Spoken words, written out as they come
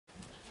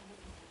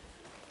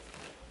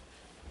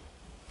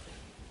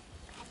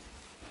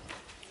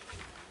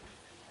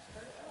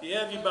You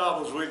have your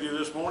Bibles with you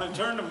this morning.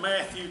 Turn to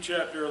Matthew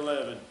chapter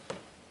 11.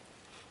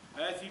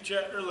 Matthew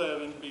chapter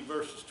 11, be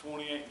verses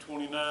 28 and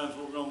 29 is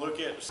what we're going to look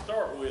at to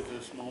start with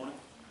this morning.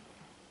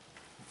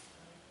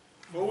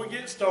 Before we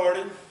get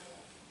started,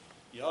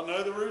 y'all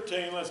know the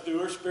routine. Let's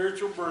do our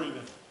spiritual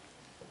breathing.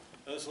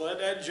 Let's let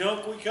that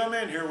junk we come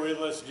in here with,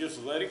 let's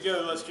just let it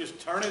go. Let's just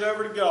turn it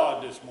over to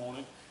God this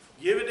morning.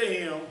 Give it to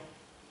Him.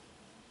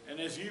 And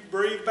as you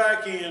breathe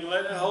back in,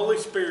 let the Holy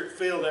Spirit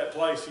fill that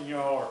place in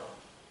your heart.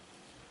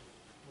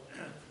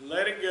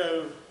 Let it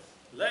go.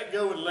 Let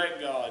go and let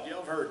God. Y'all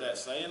have heard that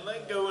saying.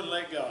 Let go and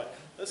let God.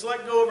 Let's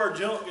let go of our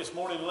junk this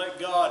morning and let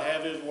God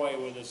have His way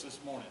with us this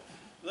morning.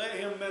 Let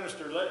Him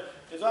minister.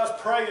 As I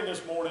was praying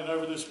this morning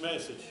over this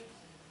message,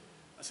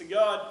 I said,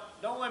 God,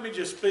 don't let me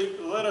just speak,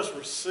 but let us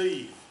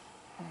receive.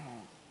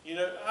 You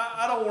know,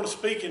 I don't want to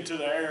speak into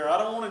the air. I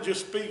don't want to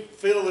just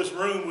fill this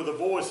room with a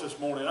voice this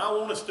morning. I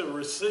want us to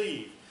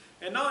receive.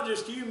 And not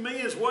just you,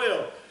 me as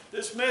well.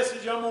 This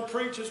message I'm going to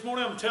preach this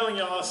morning, I'm telling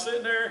y'all, I was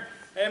sitting there,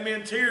 had me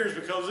in tears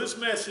because this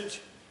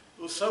message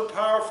was so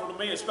powerful to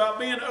me. It's about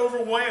being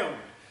overwhelmed.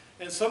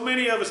 And so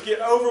many of us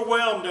get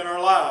overwhelmed in our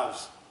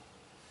lives.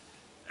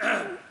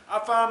 I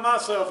find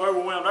myself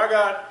overwhelmed. I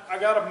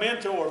got a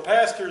mentor, a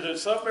pastor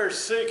that's up there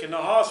sick in the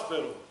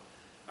hospital.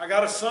 I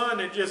got a son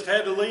that just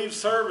had to leave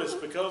service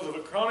because of a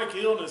chronic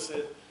illness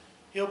that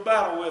he'll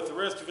battle with the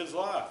rest of his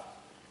life.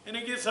 And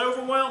it gets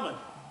overwhelming.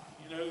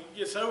 You know, it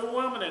gets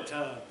overwhelming at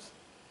times.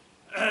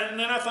 And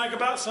then I think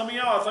about some of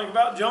y'all. I think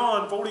about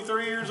John,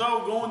 43 years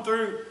old, going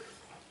through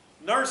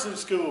nursing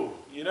school.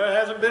 You know,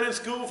 hasn't been in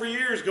school for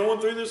years,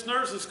 going through this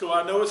nursing school.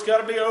 I know it's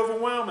got to be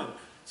overwhelming.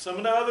 Some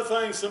of the other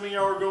things some of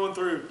y'all are going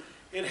through,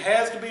 it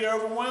has to be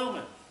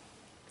overwhelming.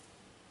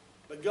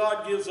 But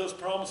God gives us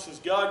promises.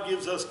 God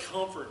gives us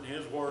comfort in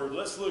His Word.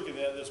 Let's look at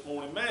that this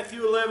morning.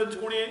 Matthew 11,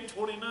 28 and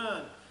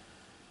 29.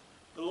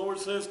 The Lord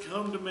says,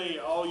 "Come to me,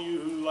 all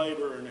you who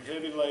labor and are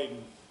heavy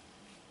laden,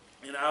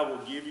 and I will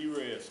give you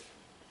rest.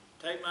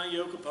 Take my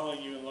yoke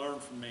upon you and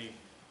learn from me,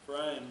 for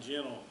I am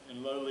gentle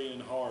and lowly in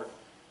heart,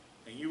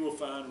 and you will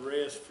find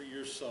rest for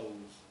your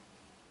souls."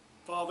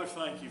 Father,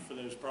 thank you for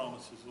those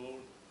promises,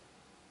 Lord.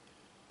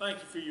 Thank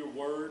you for your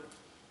word.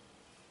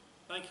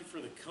 Thank you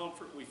for the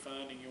comfort we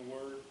find in your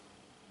word.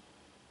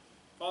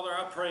 Father,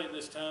 I pray at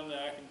this time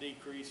that I can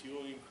decrease,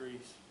 you'll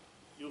increase.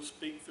 You'll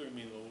speak through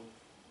me, Lord.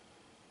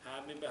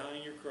 Hide me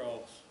behind your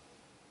cross.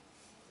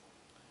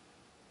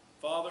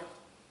 Father,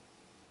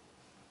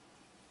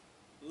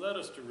 let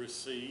us to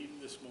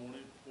receive this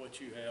morning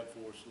what you have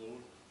for us,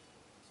 Lord.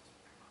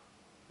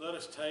 Let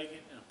us take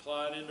it and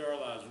apply it into our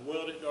lives.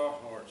 Weld it to our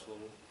hearts,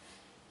 Lord.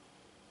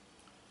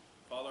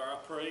 Father, I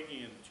pray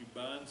again that you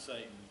bind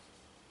Satan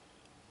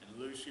and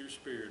loose your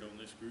spirit on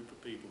this group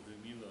of people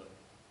whom you love.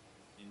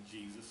 In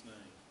Jesus'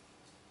 name,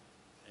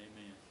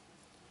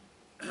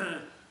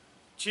 amen.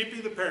 Chippy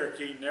the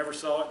parakeet never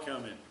saw it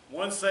coming.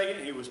 One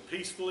second he was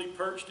peacefully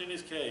perched in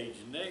his cage,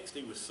 and next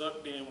he was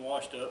sucked in,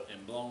 washed up,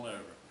 and blown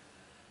over.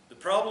 The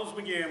problems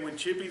began when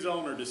Chippy's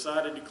owner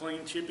decided to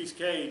clean Chippy's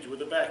cage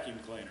with a vacuum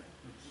cleaner.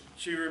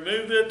 She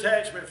removed the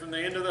attachment from the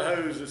end of the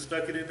hose and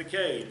stuck it in the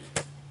cage.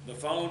 The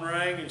phone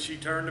rang and she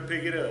turned to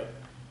pick it up.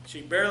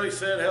 She barely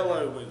said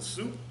hello when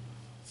soup,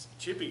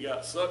 Chippy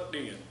got sucked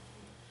in.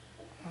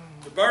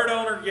 The bird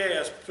owner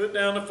gasped, put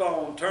down the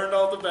phone, turned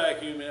off the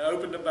vacuum, and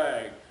opened the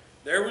bag.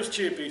 There was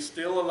Chippy,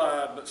 still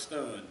alive but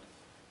stunned.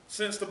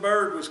 Since the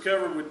bird was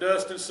covered with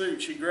dust and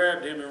soot, she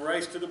grabbed him and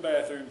raced to the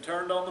bathroom,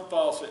 turned on the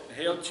faucet, and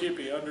held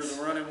Chippy under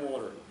the running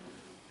water.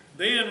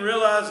 Then,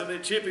 realizing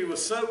that Chippy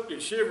was soaked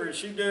and shivering,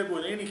 she did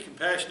what any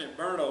compassionate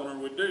bird owner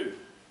would do.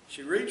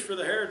 She reached for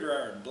the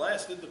hairdryer and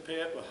blasted the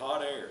pet with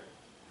hot air.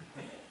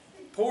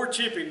 Poor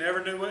Chippy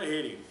never knew what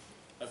hit him.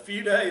 A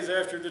few days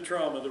after the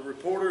trauma, the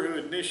reporter who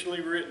had initially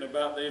written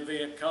about the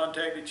event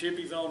contacted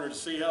Chippy's owner to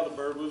see how the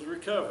bird was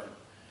recovering.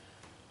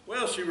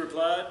 "Well," she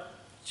replied,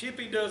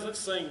 "Chippy doesn't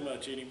sing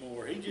much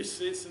anymore. He just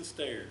sits and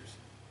stares."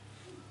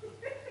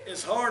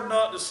 It's hard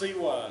not to see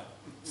why.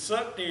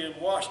 Sucked in,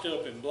 washed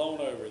up, and blown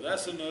over.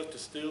 That's enough to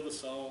steal the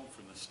song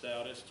from the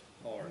stoutest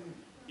heart.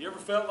 You ever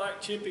felt like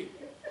Chippy?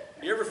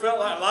 You ever felt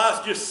like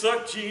life just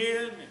sucked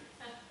you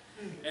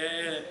in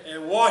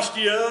and washed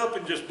you up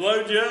and just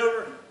blowed you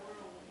over?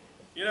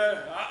 You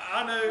know,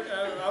 I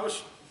know,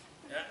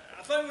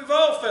 I think we've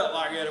all felt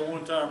like that at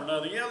one time or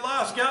another. Yeah,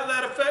 life's got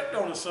that effect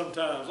on us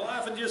sometimes.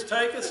 Life will just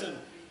take us and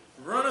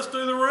run us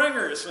through the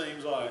ringer, it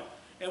seems like.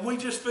 And we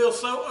just feel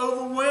so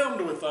overwhelmed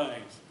with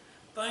things.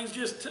 Things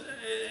just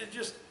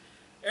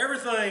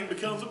everything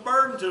becomes a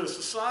burden to us.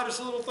 The slightest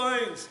little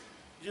things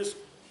just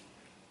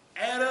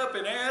add up,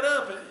 and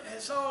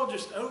it's all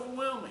just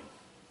overwhelming.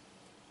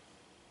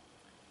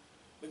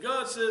 But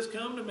God says,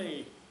 "Come to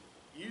me,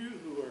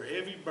 you who are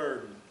heavy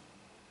burdened,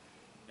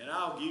 and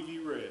I'll give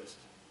you rest."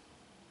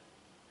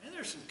 And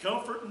there's some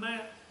comfort in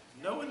that,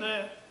 knowing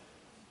that.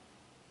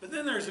 But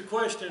then there's the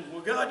question,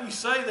 well, God, you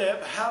say that,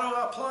 but how do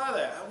I apply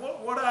that?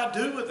 What do I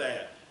do with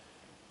that?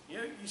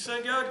 You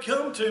say, "God,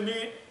 come to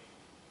me.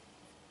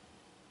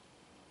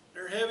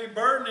 They're heavy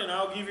burden, and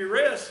I'll give you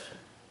rest."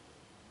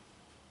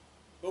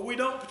 But we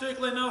don't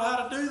particularly know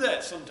how to do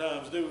that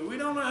sometimes, do we? We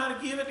don't know how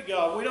to give it to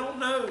God. We don't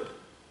know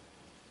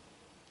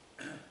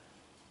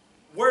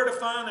where to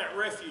find that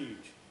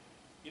refuge.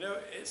 You know,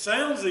 it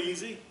sounds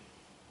easy.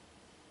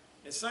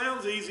 It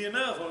sounds easy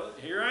enough. Well,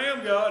 here I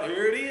am, God.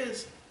 Here it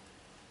is.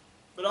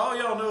 But all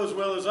y'all know as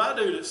well as I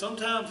do that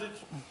sometimes it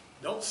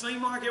don't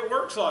seem like it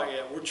works like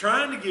that. We're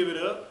trying to give it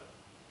up,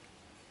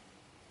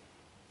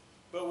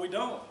 but we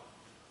don't.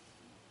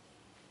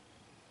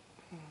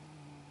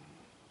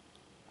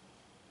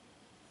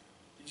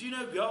 Did you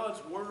know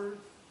God's Word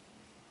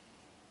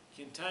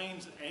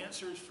contains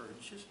answers for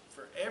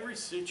every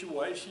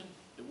situation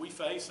that we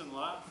face in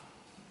life?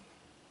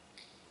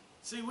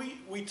 See,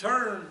 we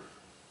turn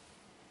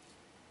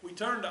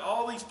to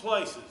all these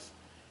places,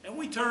 and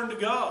we turn to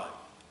God.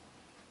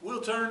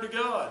 We'll turn to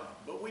God,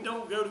 but we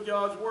don't go to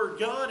God's Word.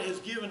 God has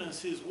given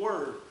us His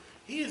Word.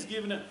 He has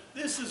given us,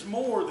 this is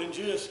more than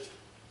just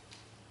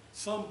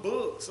some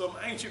book, some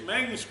ancient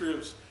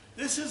manuscripts.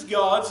 This is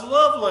God's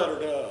love letter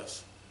to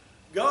us.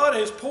 God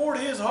has poured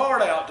His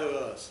heart out to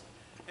us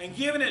and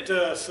given it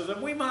to us so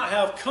that we might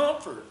have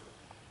comfort,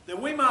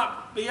 that we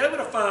might be able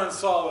to find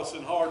solace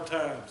in hard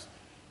times.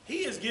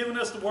 He has given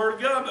us the Word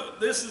of God, but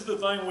this is the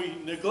thing we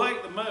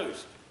neglect the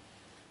most.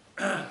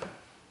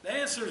 The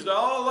answers to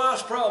all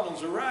life's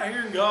problems are right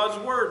here in God's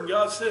Word. And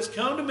God says,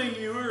 come to me,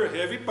 you are a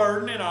heavy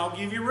burden, and I'll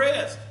give you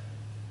rest.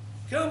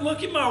 Come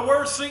look at my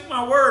Word, seek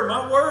my Word.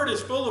 My Word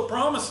is full of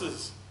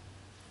promises.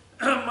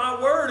 My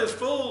Word is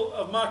full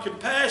of my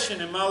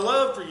compassion and my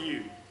love for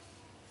you.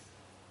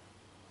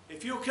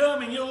 If you'll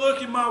come and you'll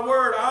look at my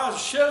Word, I'll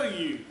show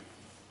you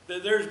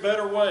that there's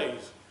better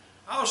ways.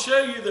 I'll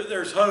show you that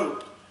there's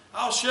hope.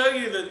 I'll show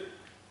you that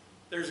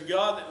there's a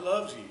God that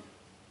loves you,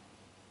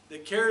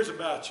 that cares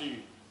about you,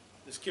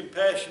 that's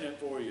compassionate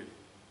for you.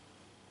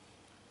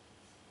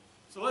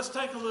 So let's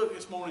take a look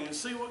this morning and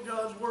see what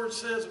God's Word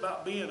says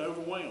about being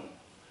overwhelmed.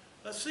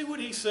 Let's see what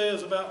He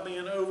says about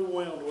being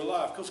overwhelmed with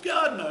life. Because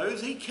God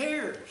knows, He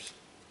cares.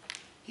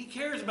 He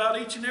cares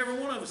about each and every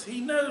one of us.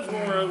 He knows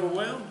when we're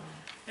overwhelmed,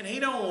 and He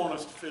don't want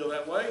us to feel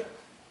that way.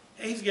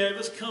 He's gave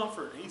us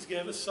comfort. He's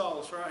gave us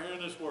solace right here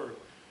in this Word.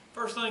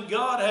 First thing,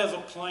 God has a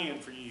plan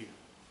for you.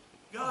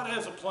 God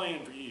has a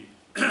plan for you.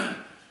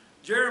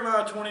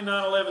 Jeremiah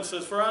 29:11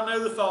 says, for I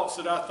know the thoughts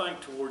that I think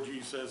toward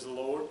you, says the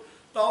Lord,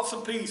 thoughts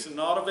of peace and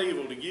not of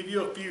evil, to give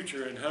you a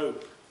future and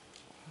hope.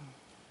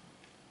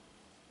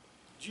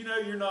 Did you know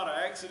you're not an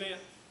accident?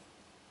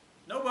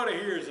 Nobody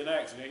here is an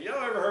accident.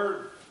 Y'all ever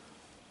heard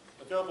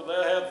a couple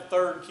that had the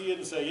third kid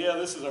and say, yeah,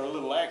 this is our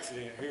little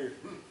accident here.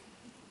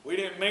 We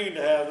didn't mean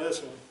to have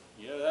this one.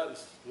 Yeah, that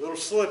was a little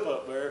slip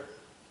up there.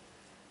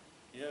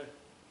 Yeah.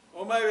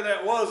 Well, maybe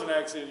that was an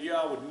accident.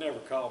 Yeah, I would never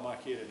call my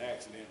kid an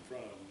accident in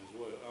front of them as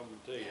well. I'm going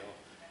to tell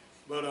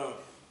y'all.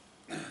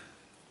 But,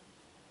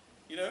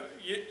 you know,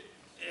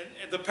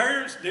 and the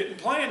parents didn't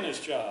plan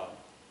this child.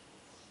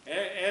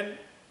 And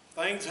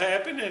things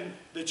happened and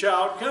the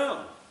child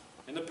come.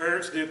 And the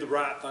parents did the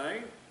right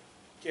thing,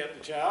 kept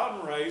the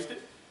child and raised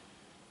it.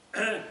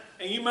 And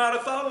you might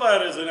have thought of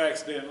that as an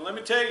accident. And let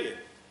me tell you,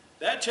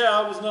 that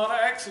child was not an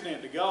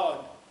accident to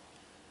God.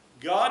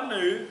 God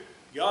knew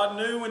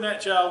when that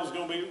child was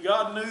going to be,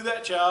 God knew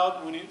that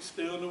child when it was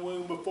still in the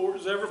womb before it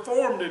was ever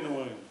formed in the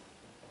womb.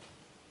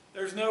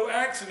 There's no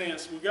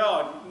accidents with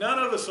God. None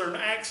of us are an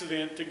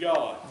accident to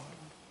God.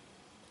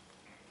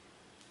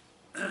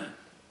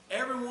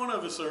 Every one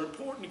of us are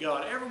important to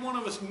God. Every one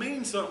of us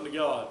means something to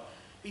God.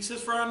 He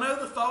says, for I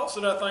know the thoughts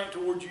that I think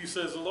towards you,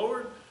 says the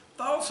Lord,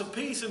 thoughts of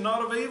peace and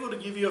not of evil, to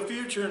give you a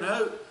future and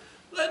hope.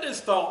 Let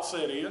this thought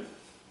set in.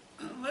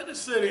 Let it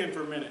sit in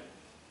for a minute.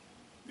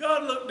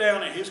 God looked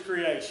down at His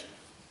creation.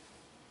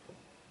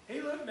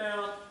 He looked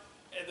down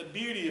at the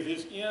beauty of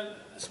His,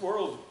 this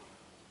world,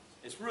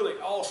 it's really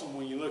awesome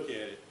when you look at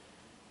it.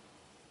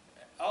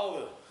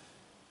 All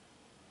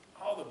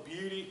the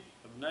beauty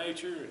of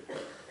nature.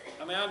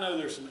 I mean, I know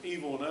there's some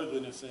evil and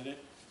ugliness in it,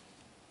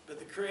 but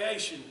the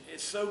creation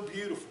is so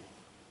beautiful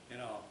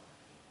and all.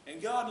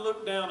 And God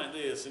looked down at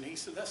this and He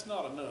said, that's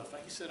not enough.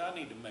 He said, I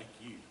need to make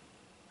you.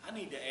 I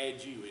need to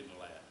add you into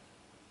that.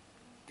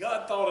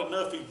 God thought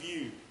enough of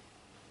you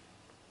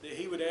that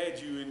He would add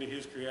you into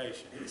His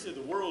creation. He said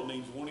the world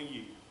needs one of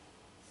you.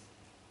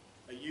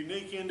 A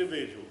unique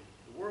individual.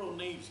 The world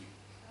needs you.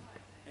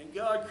 And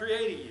God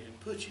created you and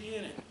put you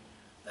in it.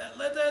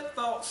 Let that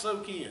thought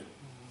soak in.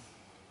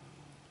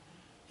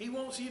 He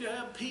wants you to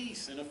have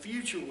peace and a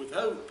future with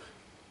hope.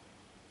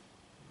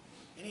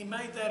 And He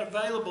made that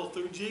available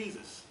through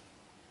Jesus.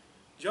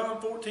 John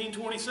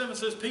 14:27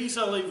 says, peace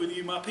I leave with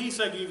you, my peace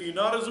I give you.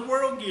 Not as the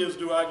world gives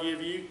do I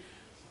give you.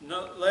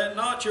 Let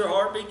not your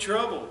heart be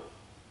troubled.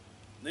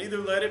 Neither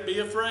let it be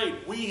afraid.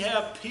 We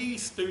have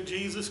peace through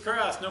Jesus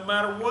Christ. No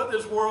matter what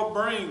this world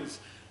brings,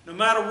 no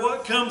matter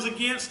what comes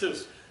against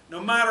us, no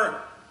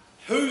matter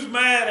who's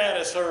mad at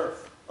us or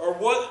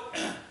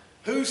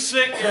who's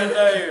sick that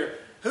day or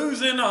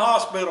who's in the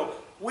hospital,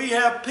 we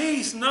have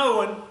peace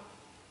knowing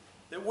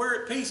that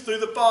we're at peace through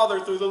the Father,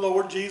 through the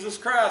Lord Jesus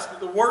Christ. That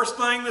the worst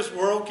thing this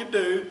world can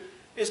do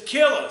is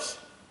kill us.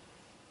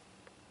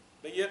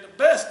 But yet the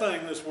best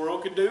thing this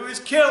world could do is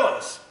kill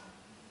us.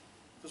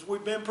 Because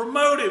we've been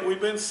promoted, we've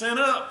been sent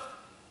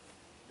up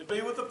to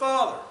be with the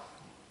Father.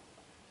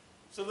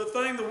 So the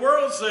thing the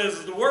world says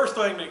is the worst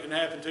thing that can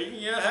happen to you.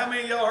 You know, how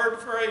many of y'all heard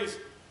the phrase,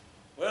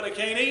 well, they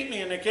can't eat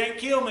me and they can't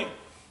kill me?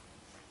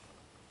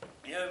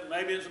 Yeah,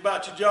 maybe it's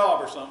about your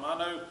job or something, I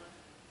know.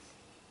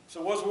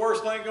 So what's the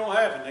worst thing going to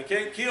happen? They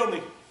can't kill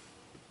me.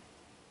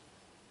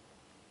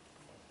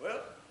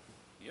 Well,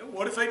 you know,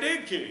 what if they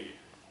did kill you?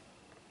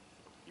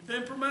 You've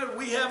been promoted.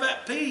 We have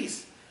that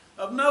peace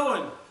of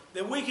knowing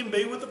that we can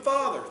be with the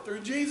Father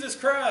through Jesus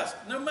Christ.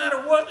 No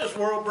matter what this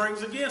world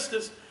brings against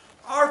us,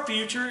 our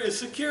future is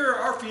secure.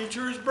 Our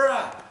future is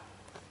bright.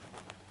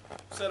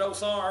 It's that old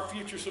song, our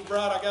future's so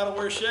bright I got to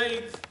wear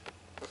shades.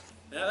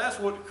 Now that's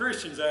what the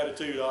Christian's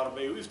attitude ought to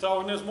be. We was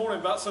talking this morning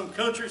about some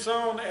country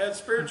song that had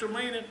spiritual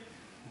meaning.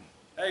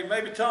 Hey,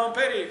 maybe Tom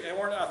Petty,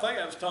 I think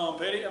that was Tom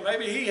Petty,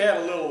 maybe he had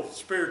a little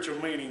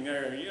spiritual meaning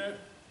there, you know.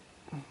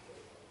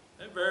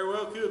 That very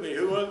well could be.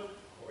 Who was it?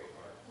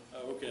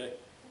 Oh, okay.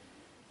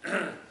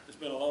 It's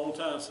been a long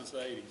time since the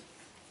 80s.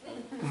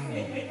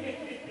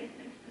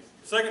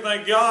 Second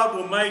thing, God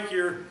will make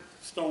your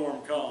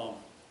storm calm.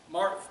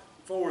 Mark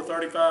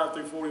 4:35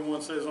 through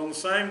 41 says, on the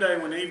same day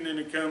when evening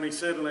had come, he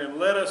said to them,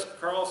 let us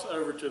cross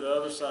over to the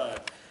other side.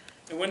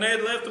 And when they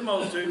had left the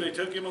multitude, they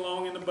took him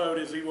along in the boat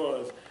as he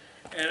was.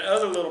 And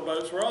other little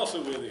boats were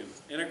also with him.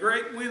 And a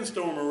great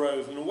windstorm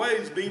arose, and the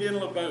waves beat into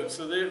the boat,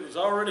 so that it was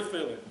already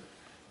filling.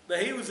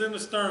 But he was in the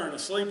stern,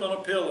 asleep on a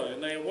pillow,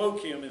 and they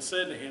awoke him and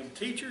said to him,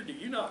 Teacher, do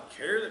you not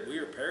care that we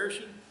are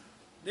perishing?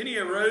 Then he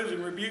arose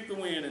and rebuked the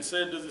wind and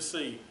said to the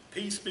sea,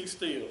 Peace, be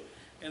still.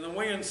 And the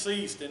wind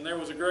ceased, and there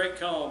was a great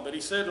calm. But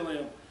he said to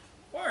them,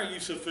 Why are you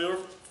so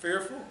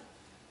fearful?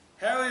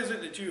 How is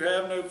it that you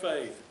have no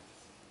faith?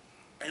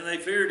 And they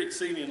feared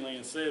exceedingly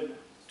and said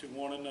to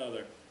one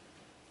another,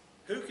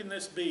 Who can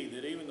this be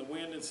that even the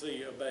wind and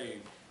sea obey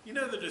him? You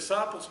know the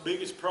disciples'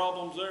 biggest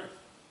problems there?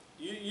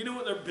 You know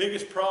what their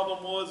biggest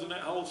problem was in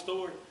that whole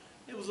story?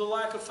 It was a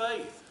lack of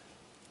faith.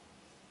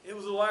 It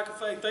was a lack of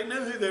faith. They knew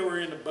who they were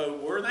in the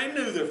boat were. They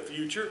knew their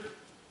future.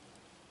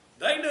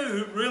 They knew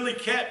who really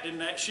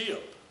captained that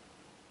ship.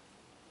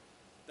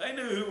 They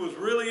knew who was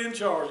really in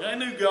charge. They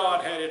knew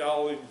God had it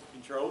all in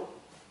control.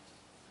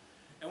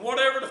 And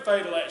whatever the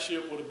fate of that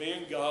ship would have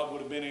been, God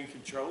would have been in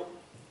control.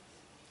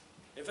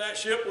 If that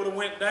ship would have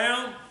went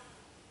down,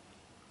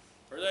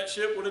 or that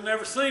ship would have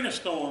never seen a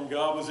storm,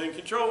 God was in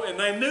control. And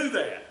they knew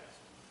that.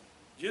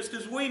 Just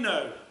as we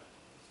know.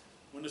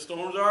 When the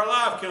storms of our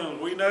life come,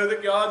 we know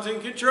that God's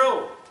in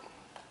control.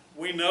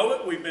 We know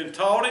it. We've been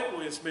taught it.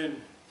 It's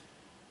been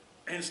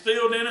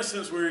instilled in us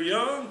since we were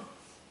young.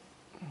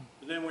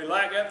 But then we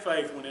lack that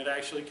faith when it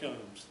actually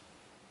comes.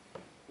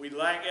 We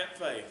lack that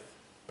faith.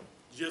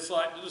 Just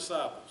like the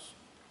disciples.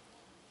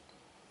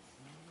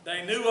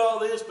 They knew all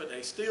this, but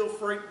they still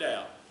freaked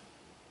out.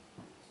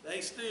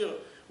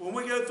 When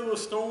we go through a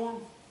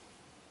storm,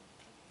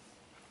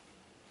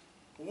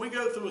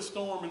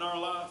 in our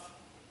life,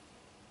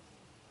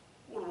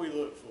 what do we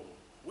look for?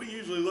 We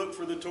usually look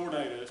for the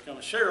tornado that's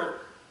coming. Cheryl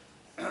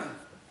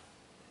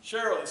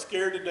is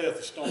scared to death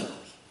of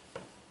storms.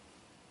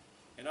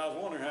 And I was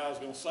wondering how I was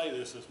going to say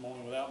this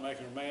morning without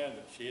making her mad,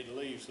 but she had to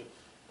leave, so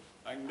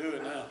I can do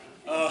it now.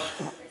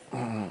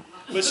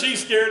 But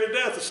she's scared to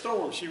death of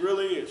storms. She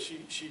really is.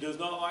 She does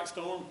not like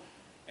storms,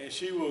 and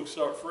she will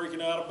start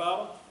freaking out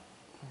about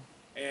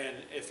them. And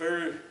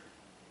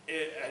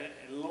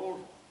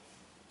Lord,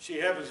 she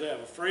happens to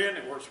have a friend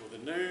that works with the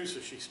news,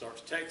 so she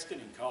starts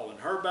texting and calling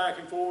her back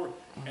and forth,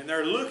 and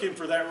they're looking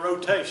for that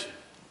rotation.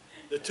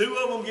 The two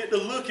of them get to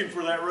looking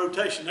for that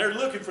rotation. They're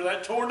looking for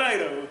that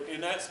tornado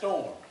in that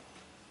storm.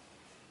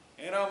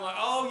 And I'm like,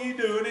 all you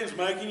doing is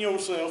making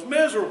yourself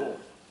miserable.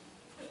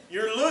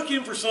 You're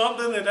looking for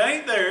something that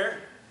ain't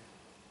there,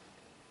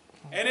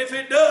 and if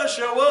it does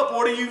show up,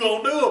 what are you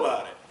going to do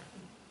about it?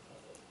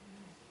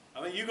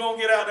 I mean, you going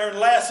to get out there and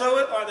lasso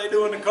it like they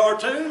do in the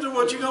cartoons, or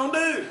what you going to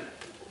do?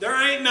 There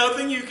ain't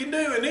nothing you can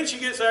do. And then she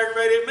gets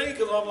aggravated at me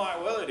because I'm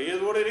like, well, it is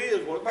what it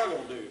is. What am I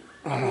going to do?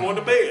 I'm going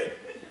to bed.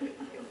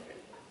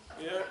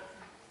 Yeah.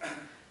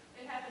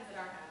 It happens at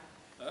our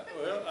house.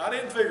 Well, I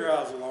didn't figure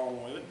I was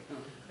alone with it.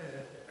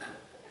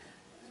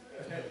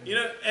 You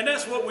know, and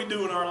that's what we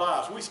do in our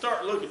lives. We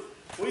start looking.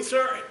 We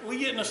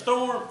get in a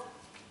storm,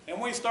 and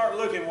we start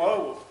looking,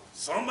 whoa,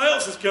 something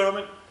else is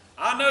coming.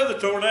 I know the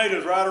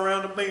tornado's right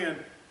around the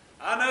bend.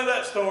 I know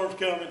that storm's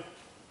coming.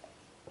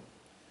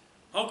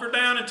 Hunker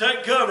down and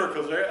take cover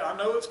because I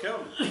know it's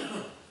coming.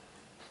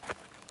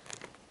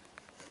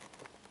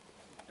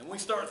 And we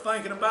start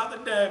thinking about the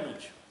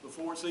damage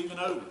before it's even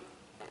over.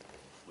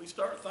 We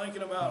start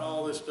thinking about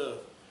all this stuff.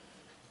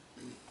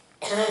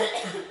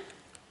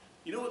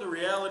 You know what the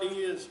reality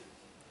is?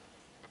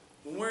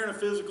 When we're in a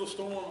physical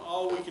storm,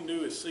 all we can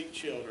do is seek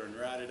shelter and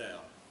ride it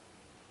out.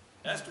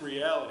 That's the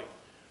reality.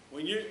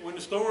 When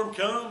the storm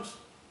comes,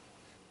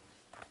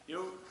 you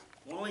know,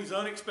 one of these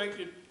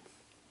unexpected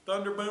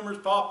thunder boomers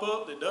pop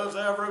up that does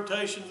have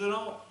rotations and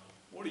all,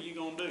 what are you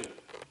going to do?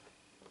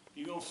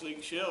 You're going to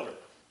seek shelter.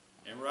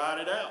 and ride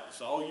it out.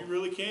 That's all you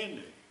really can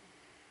do.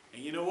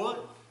 And you know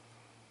what?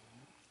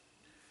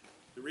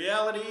 The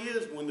reality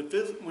is when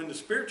the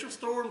spiritual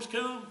storms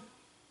come,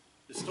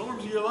 the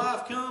storms of your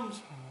life comes,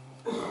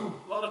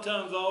 a lot of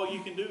times all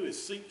you can do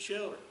is seek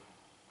shelter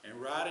and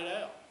ride it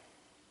out.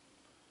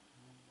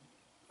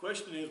 The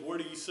question is, where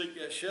do you seek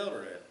that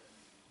shelter at?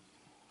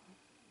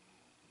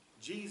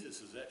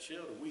 Jesus is that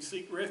shelter. We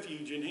seek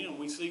refuge in him.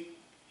 We seek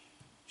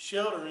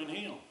shelter in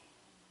him.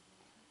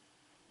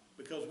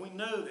 Because we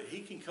know that he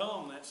can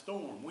calm that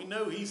storm. We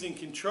know he's in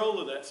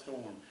control of that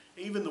storm.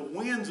 Even the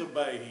winds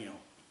obey him.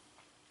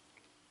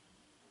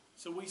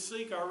 So we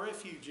seek our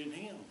refuge in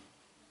him.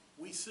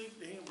 We seek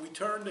to him. We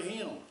turn to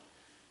him.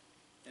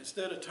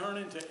 Instead of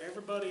turning to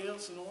everybody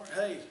else in the world.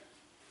 Hey,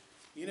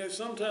 you know,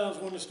 sometimes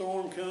when the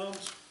storm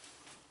comes,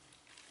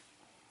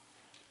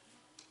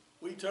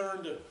 we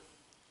turn to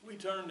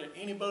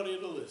anybody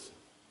to listen.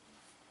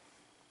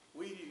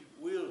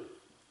 We'll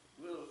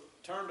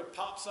turn to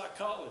pop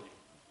psychology.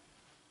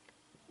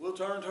 We'll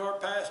turn to our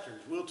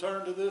pastors. We'll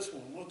turn to this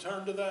one. We'll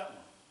turn to that one.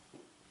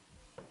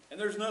 And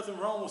there's nothing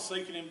wrong with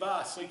seeking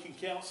advice, seeking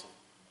counsel.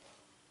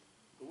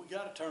 But we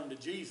got to turn to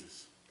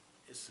Jesus.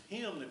 It's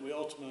him that we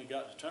ultimately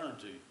got to turn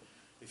to.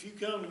 If you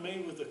come to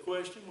me with a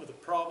question, with a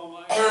problem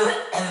like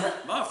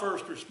that, my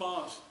first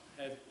response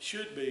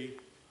should be,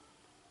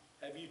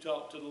 have you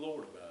talked to the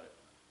Lord about it?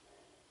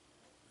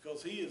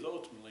 Because he is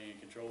ultimately in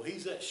control.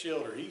 He's that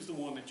shelter. He's the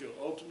one that you'll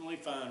ultimately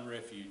find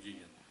refuge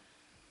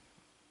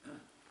in.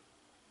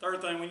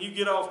 Third thing, when you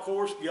get off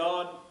course,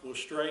 God will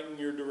straighten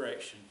your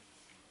direction.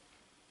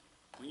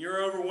 When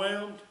you're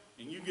overwhelmed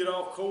and you get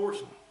off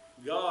course,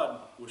 God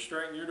will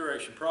straighten your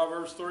direction.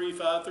 Proverbs 3,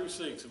 5 through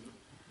 6.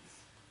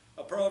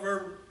 A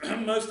proverb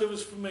most of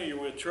us are familiar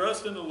with.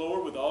 Trust in the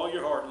Lord with all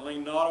your heart and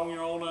lean not on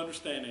your own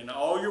understanding. In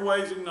all your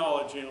ways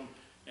acknowledge him,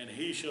 and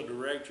he shall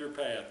direct your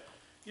path.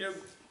 You know,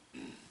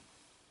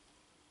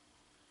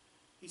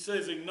 he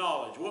says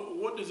acknowledge.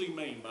 What does he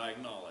mean by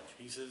acknowledge?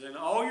 He says in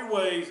all your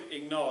ways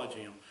acknowledge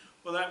him.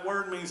 Well, that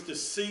word means to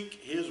seek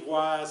his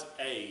wise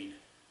aid.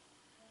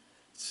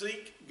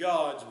 Seek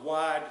God's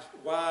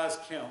wise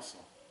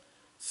counsel.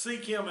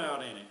 Seek him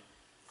out in it.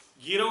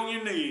 Get on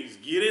your knees.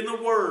 Get in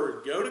the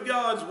Word. Go to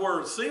God's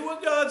Word. See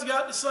what God's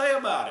got to say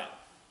about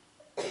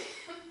it.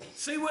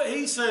 See what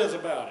he says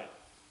about it.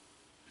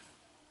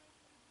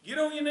 Get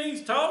on your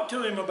knees. Talk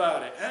to him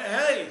about it.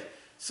 Hey,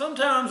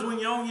 sometimes when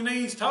you're on your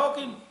knees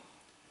talking,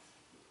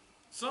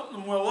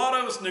 something a lot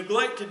of us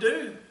neglect to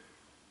do.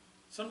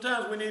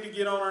 Sometimes we need to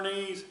get on our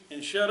knees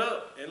and shut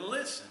up and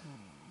listen.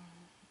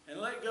 And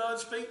let God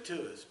speak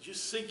to us.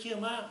 Just seek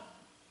him out.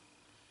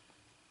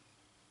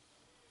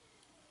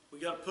 We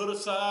got to put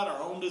aside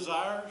our own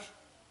desires.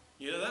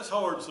 Yeah, that's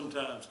hard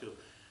sometimes. Because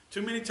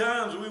too many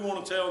times we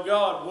want to tell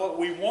God what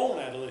we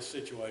want out of this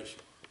situation.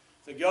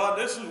 Say, God,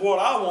 this is what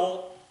I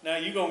want. Now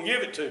you're going to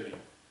give it to me.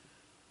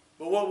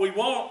 But what we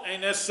want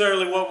ain't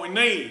necessarily what we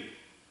need.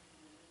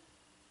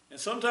 And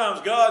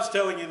sometimes God's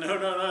telling you,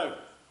 no.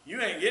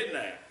 You ain't getting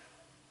that.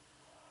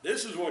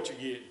 This is what you're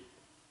getting.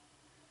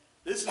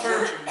 This is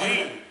what you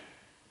need.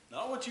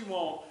 Not what you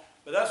want.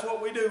 But that's what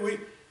we do.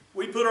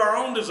 We put our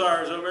own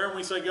desires over there and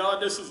we say,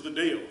 God, this is the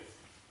deal.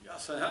 God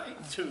said, I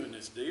ain't doing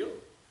this deal.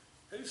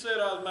 Who said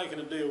I was making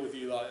a deal with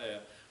you like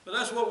that? But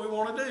that's what we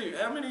want to do.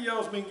 How many of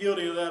y'all have been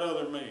guilty of that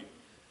other than me?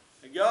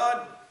 And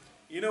God,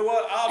 you know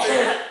what?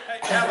 Hey,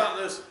 how about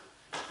this?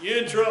 You're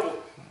in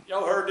trouble.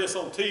 Y'all heard this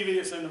on TV.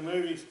 It's in the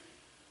movies.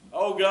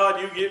 Oh,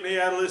 God, you get me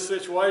out of this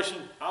situation.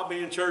 I'll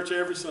be in church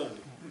every Sunday.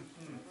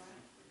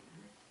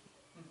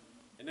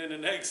 And then the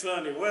next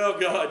Sunday, well,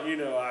 God, you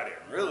know, I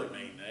didn't really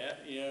mean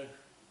that, you know.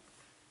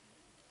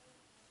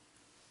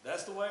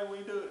 That's the way we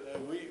do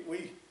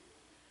it.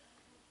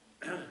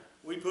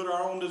 We put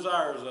our own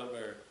desires up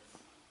there.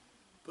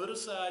 Put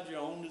aside your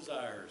own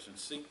desires and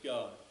seek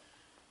God.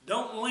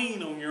 Don't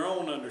lean on your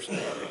own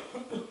understanding.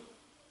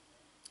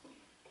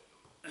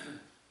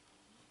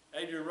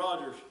 Adrian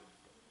Rogers,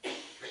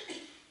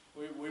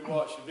 we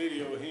watched a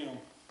video of him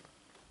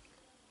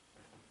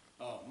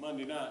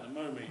Monday night in the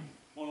Moon Meeting.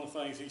 One of the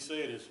things he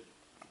said is,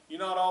 you're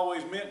not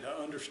always meant to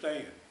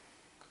understand.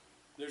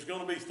 There's going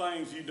to be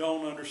things you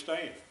don't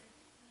understand.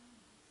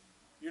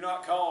 You're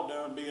not called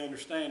to be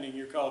understanding,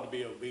 you're called to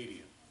be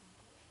obedient.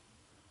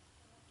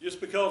 Just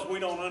because we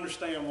don't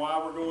understand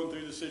why we're going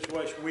through the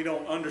situation, we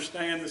don't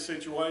understand the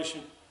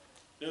situation,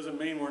 doesn't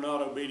mean we're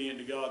not obedient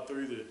to God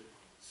through the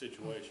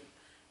situation.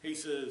 He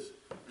says,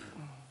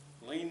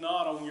 lean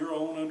not on your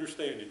own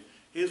understanding.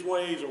 His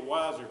ways are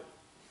wiser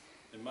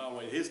than my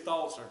ways. His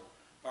thoughts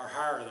are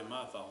higher than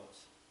my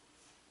thoughts.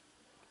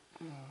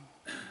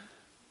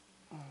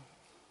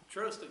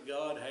 Trust that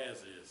God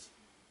has this.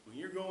 When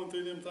you're going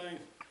through them things,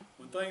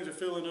 when things are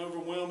feeling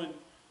overwhelming,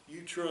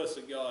 you trust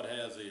that God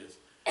has this.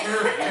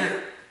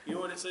 You know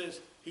what it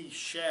says? He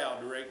shall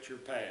direct your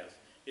path.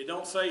 It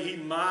don't say he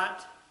might.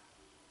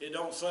 It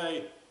don't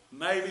say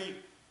maybe.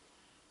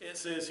 It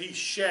says he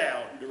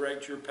shall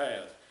direct your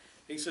path.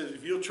 He says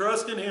if you'll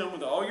trust in him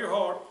with all your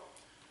heart,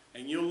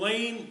 and you'll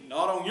lean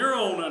not on your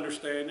own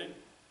understanding,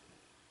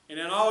 And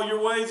in all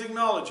your ways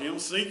acknowledge him,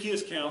 seek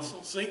his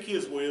counsel, seek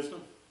his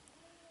wisdom.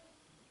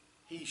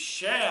 He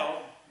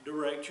shall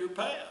direct your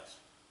paths.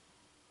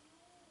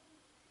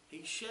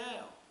 He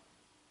shall.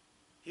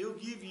 He'll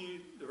give you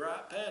the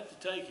right path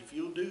to take if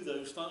you'll do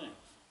those things.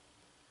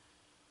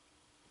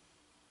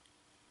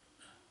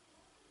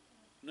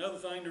 Another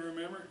thing to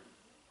remember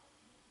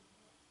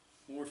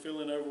when we're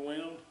feeling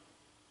overwhelmed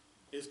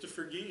is to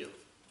forgive.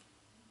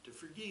 To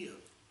forgive,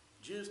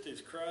 just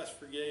as Christ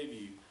forgave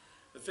you.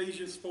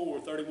 Ephesians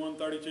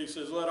 4:31-32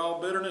 says, let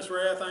all bitterness,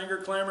 wrath, anger,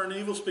 clamor, and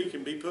evil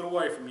speaking be put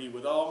away from you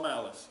with all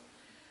malice.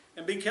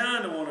 And be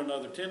kind to one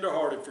another,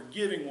 tenderhearted,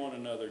 forgiving one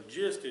another,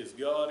 just as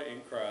God in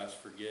Christ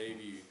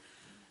forgave you.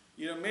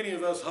 You know, many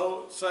of us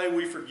say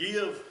we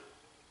forgive,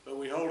 but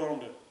we hold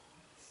on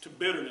to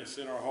bitterness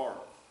in our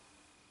heart.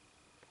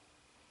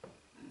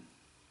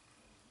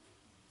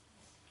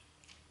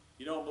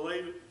 You don't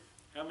believe it?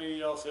 How many of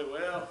y'all say,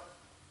 well,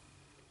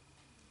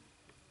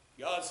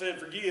 God said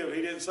forgive.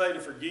 He didn't say to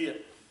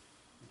forget.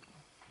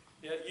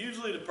 Yet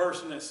usually the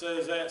person that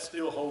says that's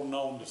still holding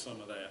on to some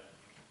of that.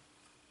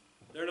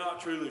 They're not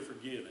truly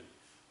forgiven.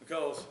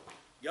 Because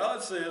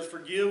God says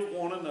forgive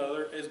one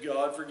another as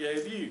God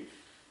forgave you.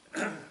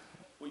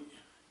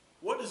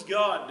 What does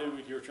God do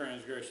with your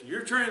transgressions?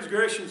 Your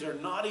transgressions are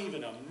not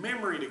even a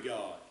memory to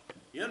God.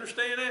 You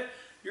understand that?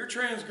 Your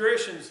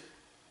transgressions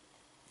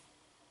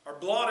are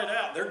blotted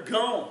out. They're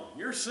gone.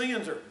 Your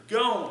sins are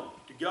gone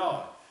to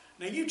God.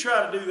 Now you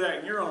try to do that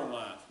in your own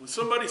life. When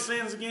somebody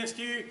sins against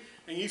you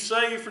and you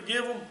say you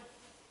forgive them,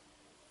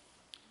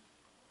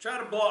 try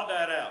to blot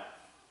that out.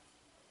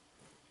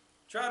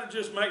 Try to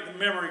just make the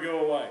memory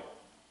go away.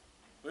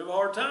 We have a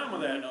hard time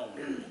with that, don't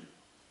we?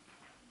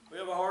 We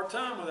have a hard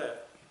time with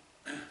that.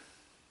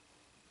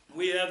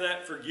 We have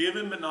that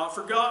forgiven but not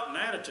forgotten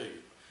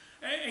attitude.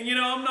 And you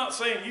know, I'm not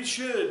saying you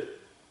should.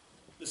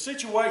 The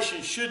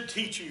situation should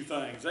teach you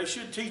things. They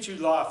should teach you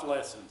life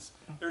lessons.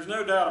 There's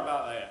no doubt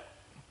about that.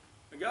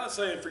 But God's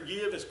saying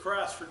forgive as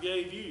Christ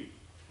forgave you.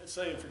 That's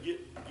saying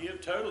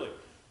forgive totally.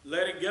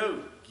 Let it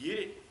go. Get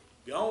it.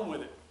 Go on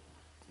with it.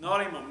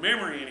 Not even a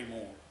memory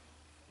anymore.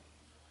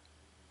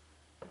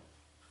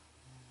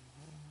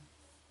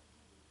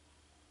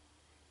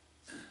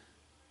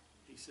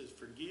 He says,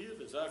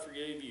 forgive as I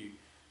forgave you.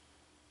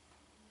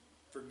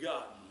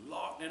 Forgotten,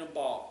 locked in a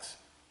box,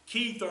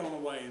 key thrown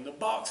away, and the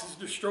box is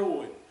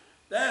destroyed.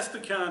 That's the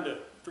kind of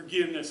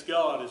forgiveness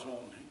God is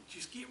wanting.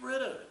 Just get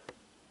rid of it.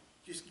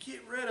 Just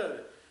get rid of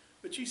it.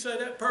 But you say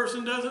that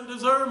person doesn't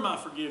deserve my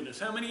forgiveness.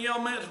 How many of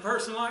y'all met a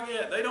person like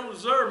that? They don't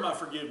deserve my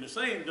forgiveness.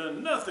 They ain't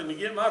done nothing to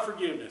get my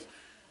forgiveness.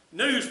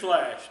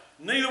 Newsflash,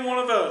 neither one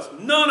of us,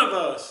 none of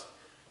us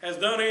has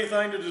done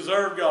anything to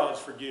deserve God's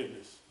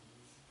forgiveness.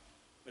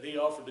 But he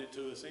offered it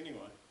to us anyway.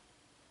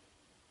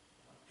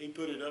 He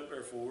put it up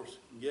there for us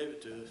and gave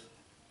it to us.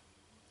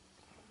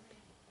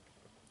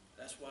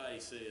 That's why he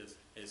says,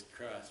 as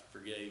Christ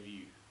forgave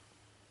you.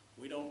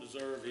 We don't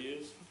deserve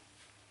his,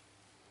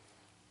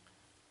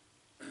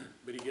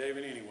 but he gave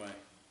it anyway.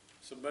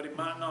 Somebody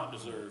might not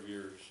deserve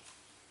yours,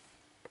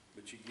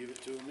 but you give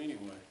it to them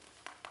anyway,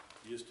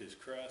 just as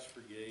Christ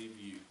forgave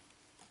you.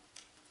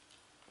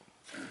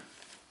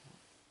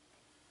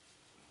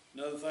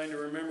 Another thing to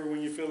remember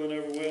when you're feeling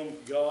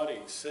overwhelmed, God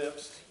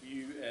accepts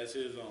you as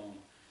his own.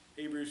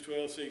 Hebrews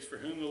 12:6, for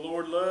whom the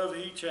Lord loves,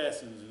 he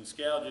chastens and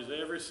scourges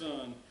every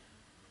son,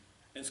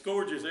 and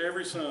scourges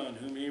every son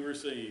whom he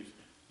receives.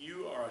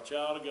 You are a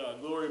child of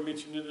God. Gloria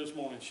mentioned it this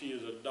morning. She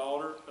is a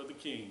daughter of the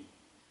King.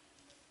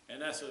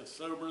 And that's a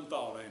sobering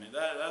thought, ain't it?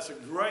 That's a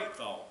great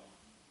thought.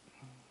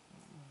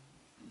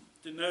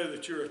 To know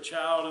that you're a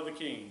child of the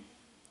King.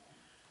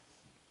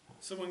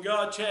 So when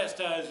God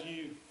chastises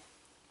you,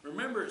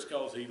 remember it's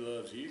because he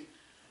loves you.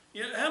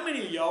 You know, how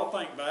many of y'all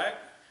think back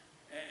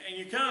and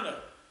you're kind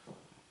of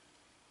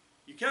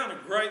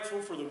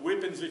grateful for the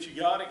whippings that you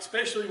got,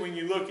 especially when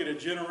you look at a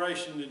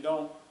generation that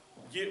don't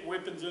get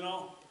whippings and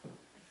all?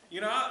 You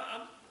know,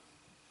 I'm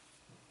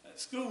at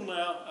school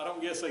now, I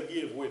don't guess they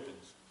give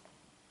whippings.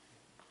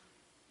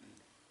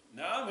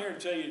 Now I'm here to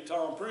tell you that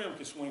Tom Prim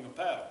can swing a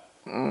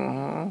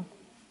paddle.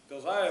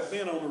 Because I have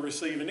been on the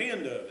receiving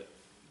end of it.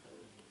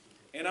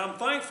 And I'm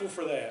thankful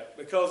for that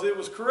because it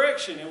was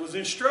correction, it was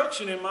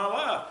instruction in my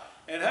life.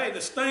 And hey, the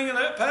sting of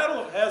that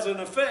paddle has an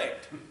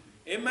effect.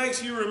 It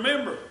makes you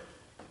remember.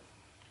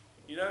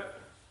 You know?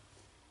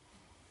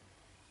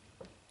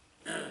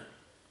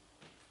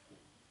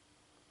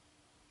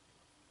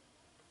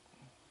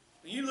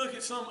 You look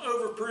at some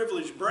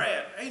overprivileged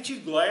brat, ain't you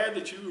glad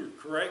that you were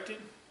corrected?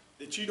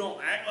 That you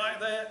don't act like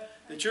that?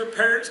 That your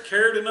parents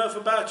cared enough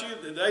about you,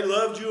 that they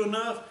loved you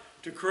enough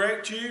to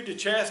correct you, to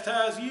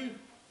chastise you?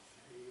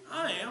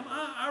 I am.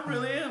 I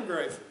really am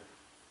grateful.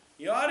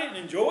 You know, I didn't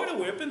enjoy the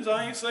whippings.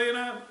 I ain't saying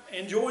I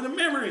enjoy the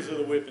memories of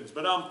the whippings,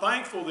 but I'm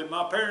thankful that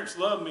my parents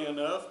loved me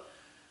enough,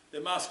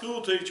 that my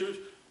school teachers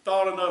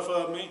thought enough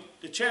of me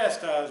to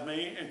chastise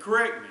me and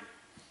correct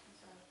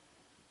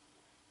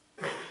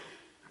me.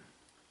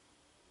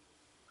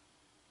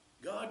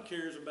 God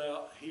cares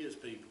about his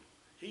people.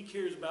 He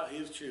cares about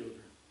his children.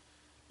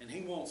 And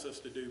He wants us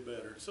to do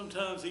better.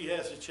 Sometimes He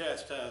has to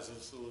chastise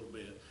us a little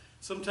bit.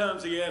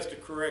 Sometimes He has to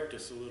correct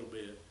us a little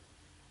bit.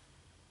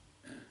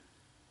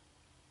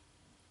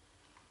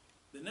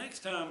 The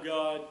next time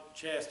God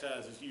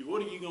chastises you,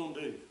 what are you going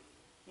to do?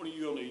 What are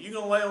you going to do? You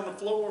going to lay on the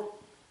floor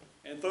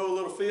and throw a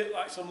little fit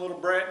like some little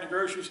brat in the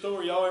grocery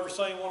store? Y'all ever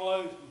seen one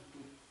of those?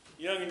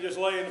 Young and just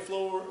lay on the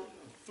floor,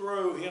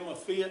 throw him a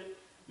fit.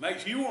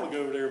 Makes you want to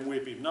go over there and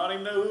whip him, not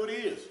even know who it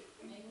is.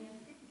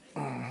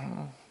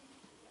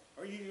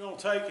 Or you going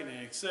to take it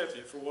and accept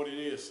it for what it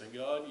is? Say,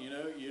 God,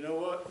 you know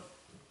what?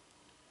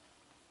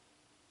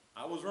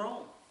 I was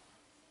wrong.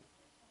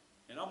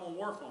 And I'm going to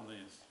work on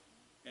this.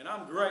 And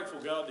I'm grateful,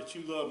 God, that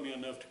you love me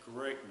enough to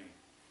correct me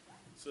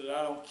so that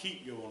I don't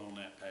keep going on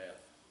that path.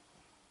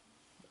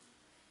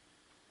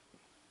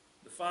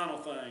 The final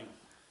thing,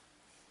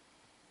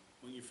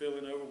 when you're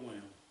feeling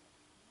overwhelmed,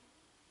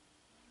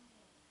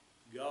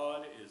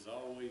 God is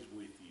always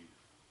with you.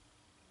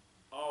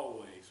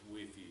 Always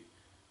with you.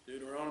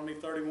 Deuteronomy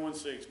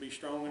 31:6, be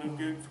strong and of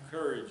good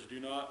courage.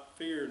 Do not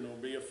fear nor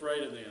be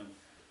afraid of them.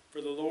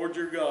 For the Lord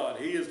your God,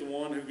 He is the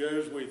one who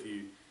goes with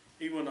you.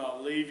 He will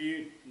not leave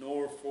you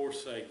nor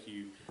forsake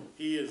you.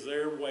 He is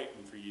there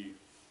waiting for you.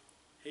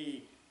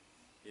 He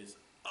is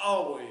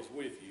always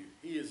with you.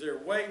 He is there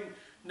waiting.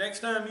 Next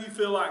time you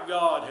feel like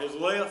God has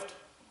left,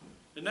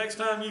 the next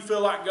time you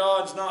feel like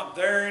God's not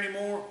there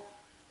anymore,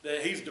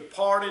 that He's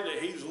departed,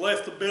 that He's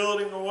left the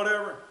building or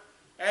whatever,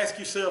 ask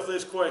yourself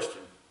this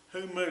question: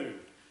 who moved?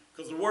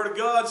 Because the Word of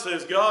God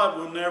says God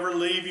will never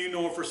leave you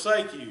nor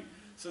forsake you.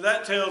 So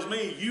that tells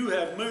me you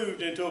have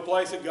moved into a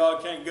place that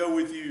God can't go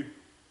with you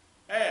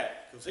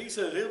at. Because He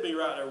says He'll be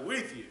right there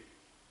with you.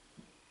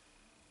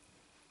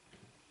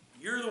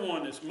 You're the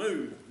one that's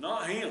moved,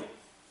 not Him.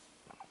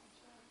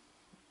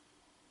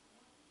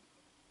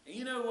 And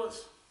you know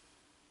what's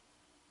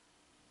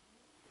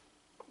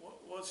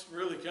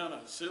really kind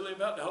of silly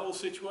about the whole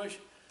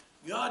situation?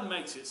 God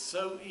makes it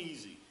so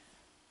easy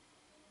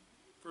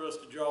for us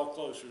to draw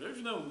closer.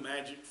 There's no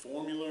magic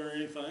formula or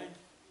anything.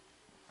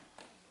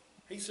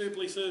 He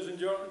simply says in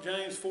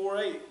James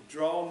 4:8,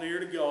 draw near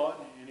to God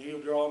and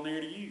He'll draw near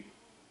to you.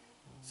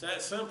 It's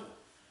that simple.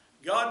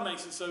 God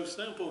makes it so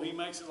simple, He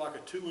makes it like a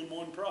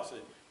 2-in-1 process.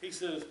 He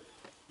says,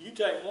 you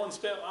take one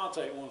step, I'll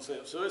take one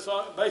step. So it's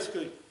like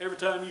basically every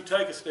time you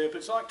take a step,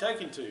 it's like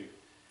taking two.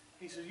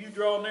 He says, you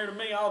draw near to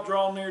me, I'll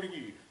draw near to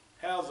you.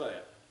 How's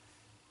that?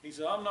 He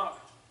said, I'm not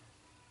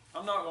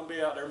going to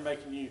be out there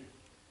making you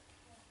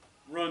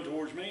run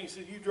towards me. He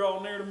said, you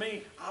draw near to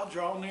me, I'll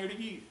draw near to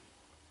you.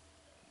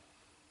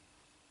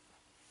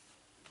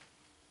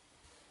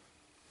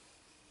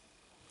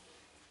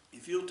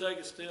 If you'll take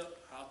a step,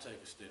 I'll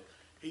take a step.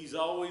 He's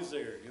always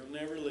there. He'll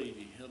never leave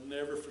you. He'll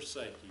never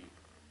forsake you.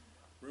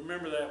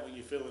 Remember that when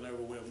you're feeling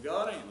overwhelmed.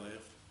 God ain't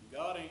left.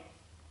 God ain't.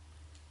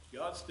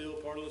 God's still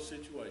a part of the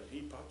situation.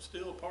 He's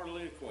still a part of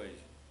the equation.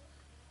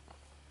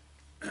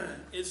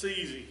 It's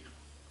easy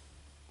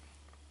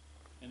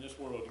in this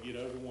world to get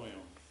overwhelmed.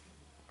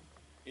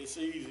 It's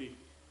easy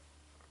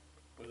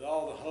with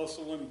all the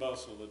hustle and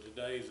bustle of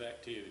today's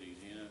activities,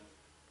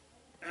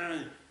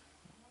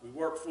 We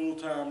work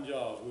full-time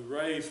jobs. We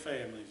raise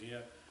families,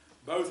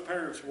 Both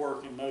parents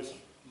work in most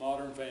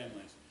modern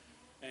families.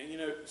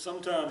 And,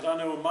 sometimes I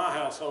know in my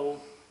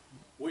household,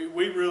 we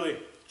really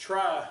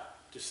try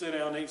to sit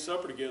down and eat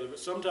supper together, but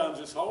sometimes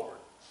it's hard.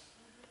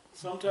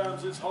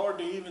 Sometimes it's hard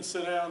to even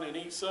sit down and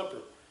eat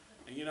supper.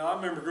 And, I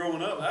remember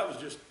growing up, that was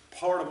just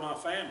part of my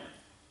family.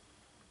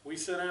 We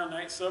sit down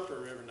and eat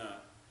supper every night.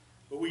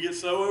 But we get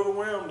so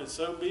overwhelmed and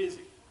so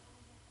busy.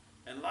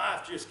 And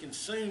life just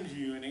consumes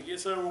you, and it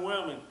gets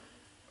overwhelming.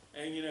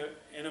 And,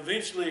 and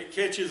eventually it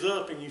catches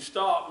up, and you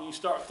stop and you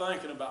start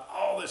thinking about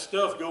all this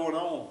stuff going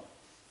on.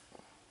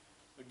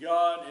 But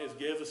God has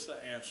given us the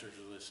answer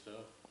to this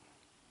stuff.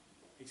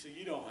 He said,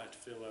 you don't have to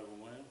feel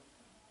overwhelmed.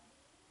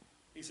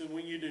 He said,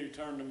 when you do,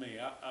 turn to me.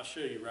 I'll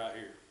show you right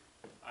here.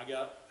 I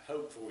got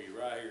hope for you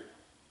right here.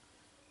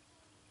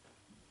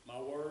 My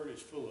word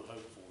is full of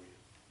hope for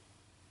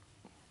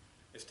you.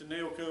 As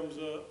Tennille comes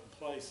up and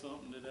plays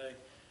something today,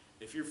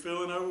 if you're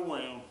feeling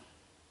overwhelmed,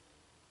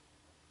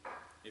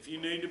 if you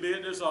need to be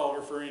at this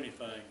altar for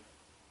anything,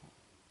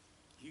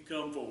 you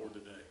come forward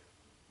today.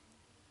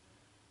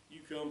 You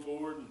come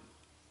forward and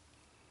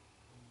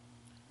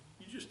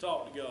you just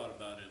talk to God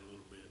about it a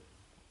little bit.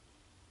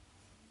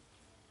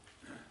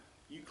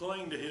 You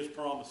cling to His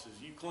promises.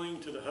 You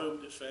cling to the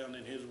hope that's found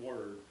in His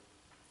Word.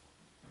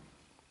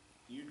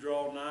 You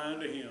draw nigh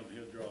to Him,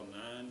 He'll draw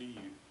nigh to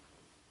you.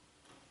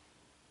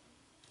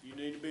 You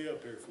need to be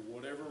up here for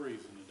whatever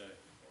reason today.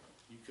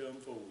 You come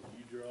forward.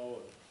 You draw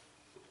up.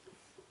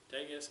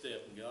 Take that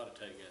step, and God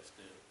will take that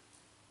step.